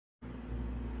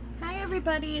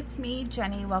everybody, it's me,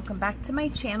 Jenny. Welcome back to my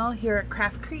channel here at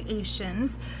Craft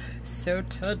Creations. So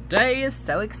today is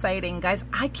so exciting, guys.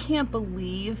 I can't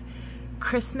believe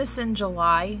Christmas in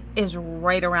July is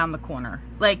right around the corner.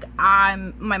 Like, my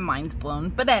mind's blown.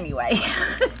 But anyway,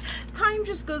 time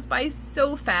just goes by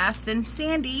so fast, and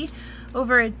Sandy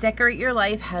over at Decorate Your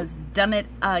Life has done it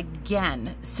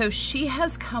again. So she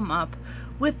has come up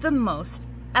with the most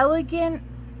elegant,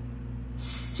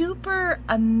 super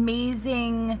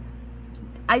amazing,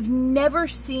 I've never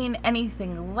seen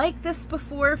anything like this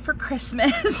before for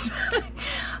Christmas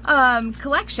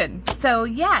collection. So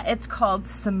yeah, it's called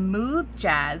Smooth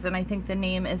Jazz, and I think the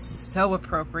name is so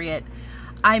appropriate.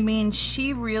 I mean,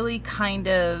 she really kind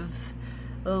of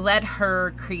let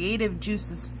her creative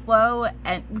juices flow,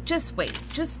 and just wait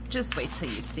till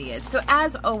you see it. So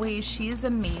as always, she is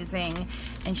amazing,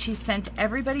 and she sent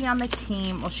everybody on the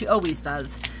team, well, she always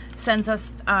does, sends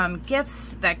us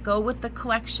gifts that go with the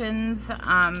collections.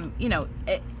 You know,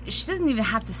 she doesn't even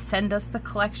have to send us the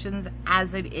collections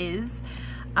as it is,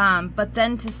 but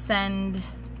then to send,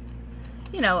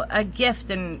 you know, a gift.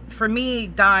 And for me,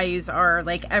 dies are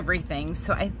like everything.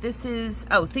 So this is,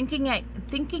 oh,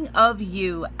 thinking of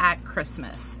you at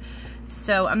Christmas.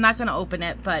 So I'm not going to open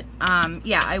it, but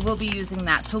yeah, I will be using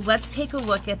that. So let's take a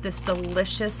look at this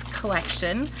delicious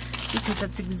collection, because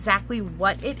that's exactly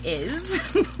what it is.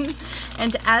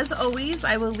 And as always,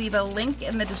 I will leave a link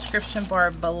in the description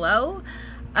bar below,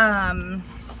 so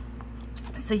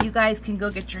you guys can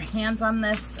go get your hands on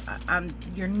this.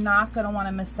 You're not going to want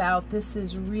to miss out. This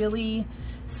is really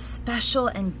special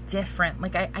and different.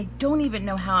 Like, I don't even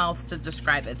know how else to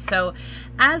describe it. So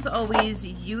as always,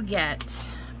 you get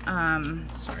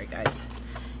sorry guys,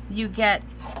 you get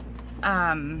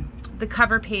the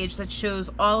cover page that shows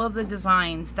all of the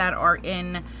designs that are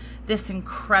in this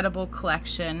incredible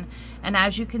collection. And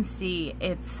as you can see,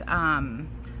 it's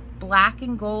black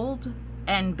and gold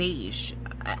and beige.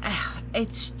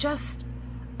 It's just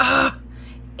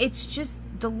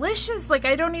delicious. Like,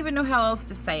 I don't even know how else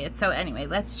to say it. So anyway,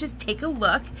 let's just take a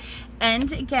look.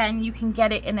 And again, you can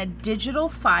get it in a digital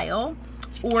file,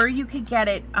 or you could get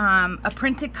it a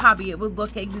printed copy. It would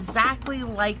look exactly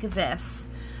like this,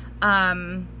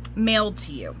 mailed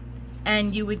to you,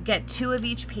 and you would get 2 of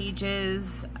each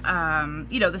pages.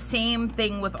 You know, the same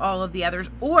thing with all of the others,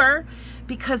 or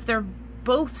because they're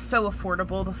both so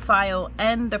affordable, the file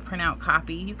and the printout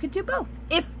copy, you could do both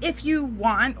if you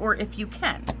want, or if you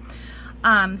can.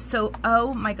 So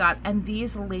oh my god, and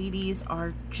these ladies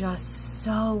are just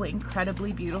so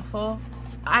incredibly beautiful.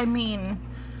 I mean,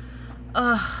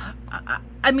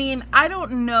 I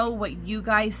don't know what you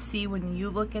guys see when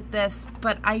you look at this,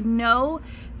 but I know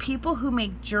people who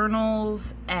make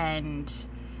journals and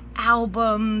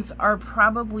albums are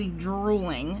probably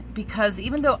drooling, because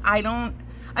even though I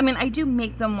do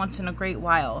make them once in a great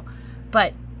while,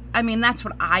 but I mean, that's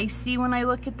what I see when I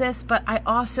look at this. But I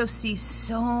also see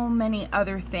so many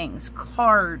other things,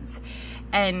 cards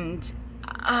and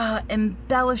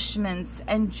embellishments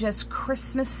and just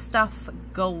Christmas stuff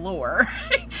galore.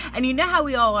 And you know how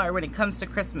we all are when it comes to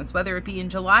Christmas, whether it be in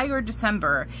July or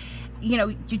December. You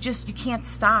know, you can't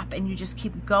stop, and you just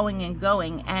keep going and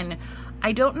going. And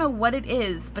I don't know what it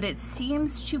is, but it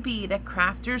seems to be that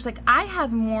crafters, like, I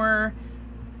have more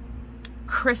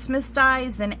Christmas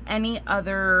dies than any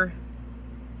other.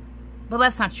 Well,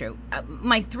 that's not true.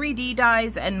 My 3D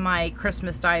dies and my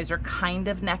Christmas dies are kind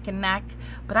of neck and neck,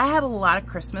 but I have a lot of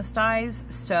Christmas dies,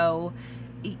 so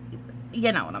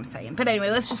you know what I'm saying. But anyway,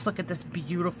 let's just look at this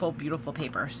beautiful, beautiful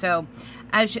paper. So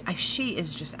she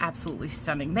is just absolutely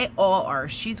stunning. They all are.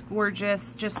 She's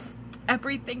gorgeous. Just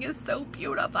everything is so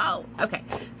beautiful. Okay,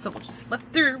 so we'll just flip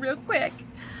through real quick.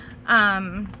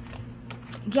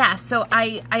 Yeah, so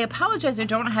I apologize, I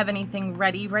don't have anything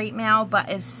ready right now, but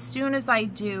as soon as I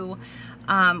do,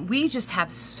 we just have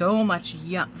so much,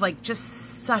 like,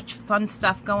 just such fun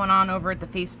stuff going on over at the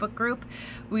Facebook group.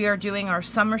 We are doing our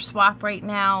summer swap right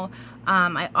now.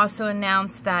 I also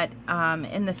announced that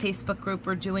in the Facebook group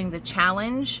we're doing the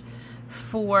challenge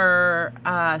for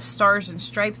Stars and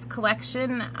Stripes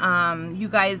collection. You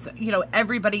guys, you know,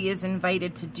 everybody is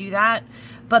invited to do that,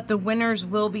 but the winners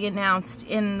will be announced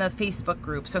in the Facebook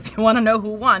group. So if you want to know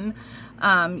who won,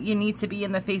 you need to be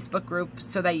in the Facebook group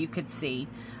so that you could see.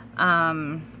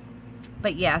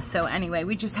 But yeah, so anyway,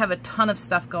 we just have a ton of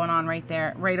stuff going on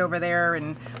right over there,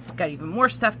 and we've got even more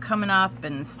stuff coming up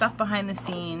and stuff behind the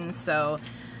scenes. So,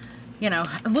 you know,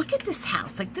 look at this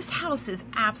house. Like, this house is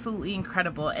absolutely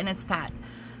incredible, and it's that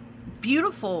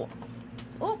beautiful,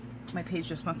 oh, my page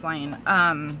just went flying,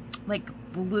 like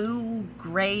blue,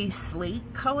 gray,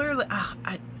 slate color.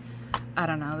 I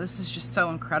don't know, this is just so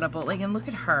incredible. Like, and look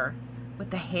at her. with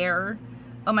the hair.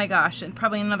 Oh my gosh, and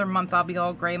probably another month I'll be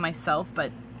all gray myself,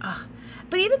 but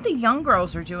even the young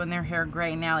girls are doing their hair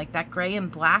gray now, like that gray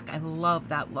and black. I love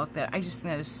that look. That I just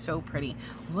think that is so pretty.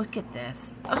 Look at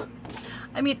this. Oh,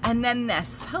 I mean, and then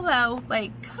this. Hello,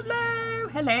 like, hello,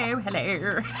 hello,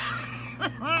 hello.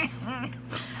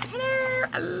 Hello,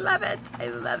 I love it. I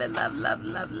love it, love, love,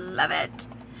 love, love it.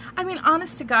 I mean,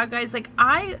 honest to God, guys, like,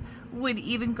 I would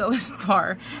even go as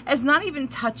far as not even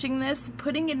touching this,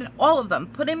 putting it in all of them,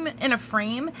 put them in a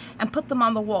frame and put them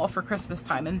on the wall for Christmas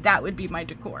time, and that would be my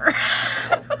decor.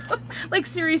 Like,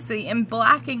 seriously, in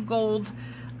black and gold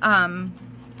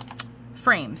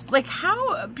frames. Like,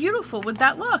 how beautiful would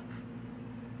that look?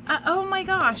 Oh my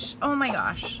gosh, oh my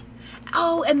gosh.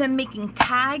 Oh, and then making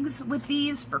tags with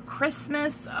these for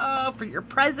Christmas, for your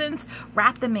presents.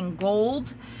 Wrap them in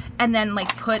gold, and then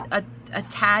like put a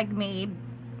tag made,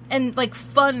 and like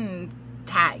fun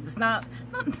tags. Not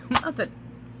that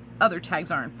other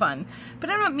tags aren't fun, but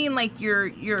I don't mean like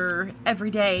your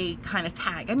everyday kind of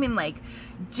tag. I mean like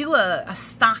do a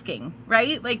stocking,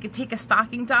 right? Like take a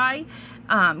stocking die,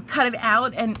 cut it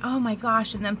out, and oh my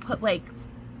gosh, and then put like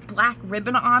black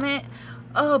ribbon on it.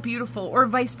 Oh, beautiful. Or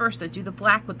vice versa. Do the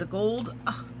black with the gold.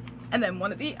 Oh, and then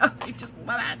one of the, oh, I just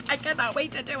love it. I cannot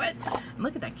wait to do it. And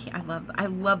look at that. I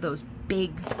love those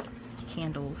big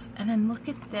candles. And then look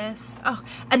at this. Oh,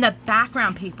 and the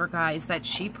background paper, guys, that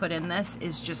she put in this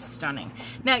is just stunning.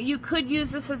 Now, you could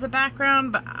use this as a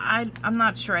background, but I'm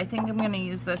not sure. I think I'm going to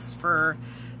use this for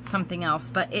something else.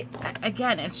 But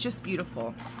again, it's just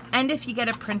beautiful. And if you get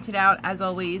it printed out, as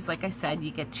always, like I said,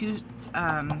 you get 2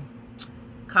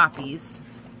 copies.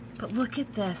 But look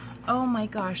at this. Oh my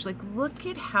gosh, like look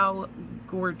at how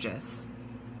gorgeous.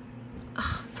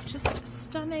 Ugh, just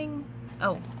stunning.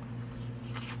 Oh,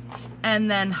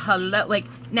 and then hello, like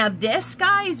now this,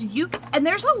 guys, and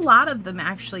there's a lot of them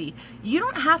actually. You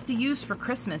don't have to use for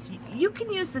Christmas. You can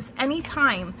use this any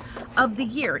time of the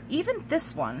year. Even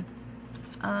this one,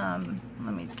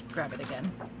 let me grab it again.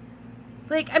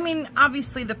 Like, I mean,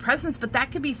 obviously the presents, but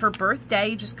that could be for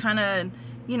birthday, just kind of,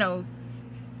 you know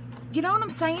what I'm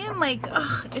saying? Like,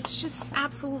 ugh, it's just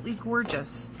absolutely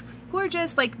gorgeous.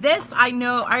 Gorgeous. Like this, I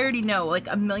already know like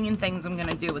a million things I'm going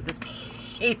to do with this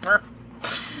paper.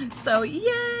 So, yay,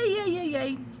 yay, yay,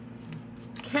 yay.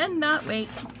 Cannot wait.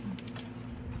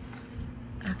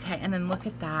 Okay, and then look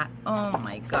at that. Oh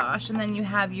my gosh. And then you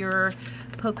have your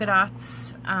polka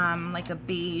dots, like a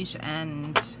beige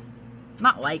and,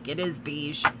 not like, it is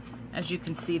beige. As you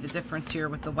can see the difference here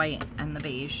with the white and the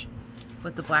beige.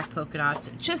 With the black polka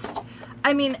dots. Just,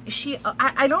 I mean,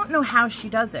 I don't know how she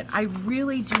does it. I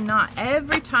really do not.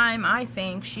 Every time I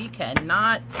think she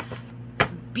cannot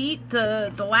beat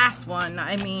the last one.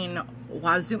 I mean,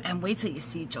 wazoo. And wait till you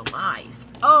see July's.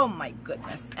 Oh my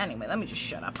goodness. Anyway, let me just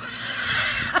shut up.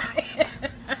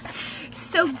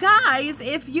 So guys,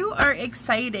 if you are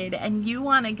excited and you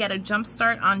want to get a jump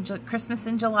start on Christmas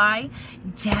in July,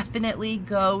 definitely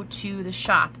go to the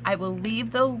shop. I will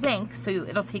leave the link so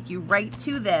it'll take you right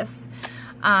to this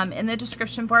in the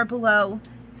description bar below.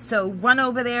 So run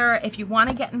over there. If you want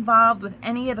to get involved with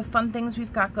any of the fun things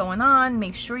we've got going on,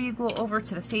 make sure you go over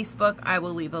to the Facebook. I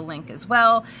will leave a link as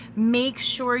well. Make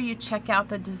sure you check out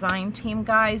the design team,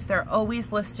 guys. They're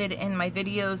always listed in my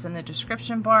videos in the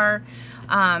description bar.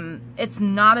 It's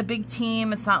not a big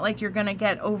team. It's not like you're going to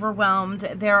get overwhelmed.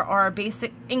 There are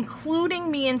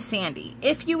including me and Sandy.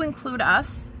 If you include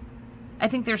us, I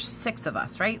think there's 6 of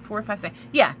us, right? 4, 5, 6.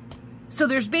 Yeah. So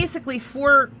there's basically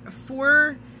four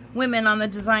women on the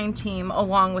design team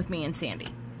along with me and Sandy.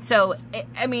 So,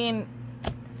 I mean,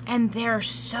 and they're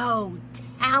so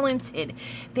talented.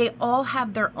 They all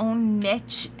have their own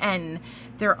niche and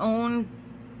their own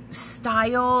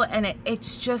style, and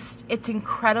it's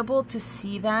incredible to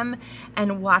see them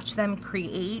and watch them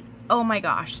create. Oh my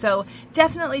gosh. So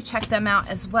definitely check them out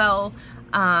as well.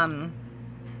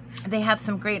 They have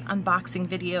some great unboxing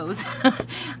videos.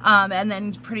 And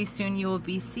then pretty soon you will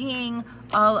be seeing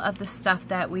all of the stuff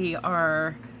that we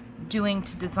are doing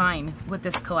to design with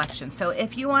this collection. So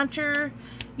if you want your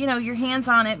hands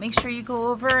on it, make sure you go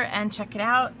over and check it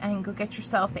out and go get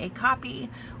yourself a copy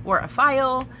or a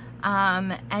file.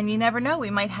 And you never know, we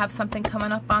might have something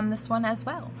coming up on this one as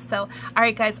well. So, all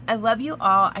right, guys, I love you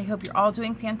all. I hope you're all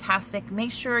doing fantastic.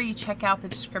 Make sure you check out the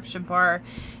description bar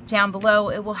down below.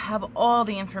 It will have all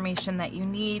the information that you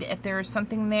need. If there is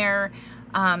something there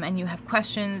and you have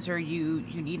questions or you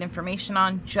need information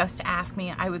on, just ask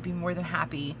me. I would be more than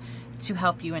happy to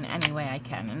help you in any way I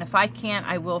can. And if I can't,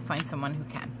 I will find someone who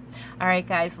can. All right,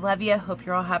 guys, love you. Hope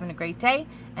you're all having a great day,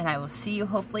 and I will see you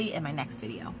hopefully in my next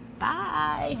video.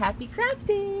 Bye. Happy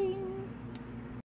crafting.